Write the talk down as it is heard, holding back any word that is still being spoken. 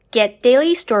Get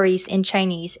daily stories in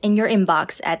Chinese in your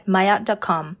inbox at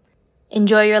maayot.com.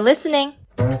 Enjoy your listening!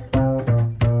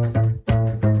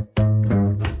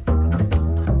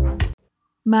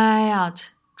 maayot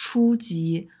初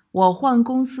级，我换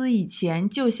公司以前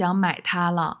就想买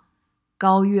它了。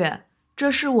高月，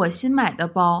这是我新买的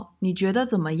包，你觉得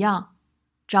怎么样？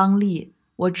张丽，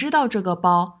我知道这个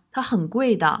包，它很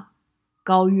贵的。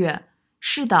高月，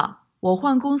是的，我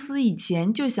换公司以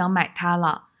前就想买它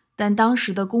了，但当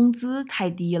时的工资太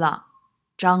低了。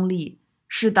张丽，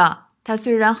是的，它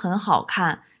虽然很好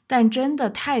看，但真的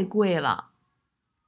太贵了。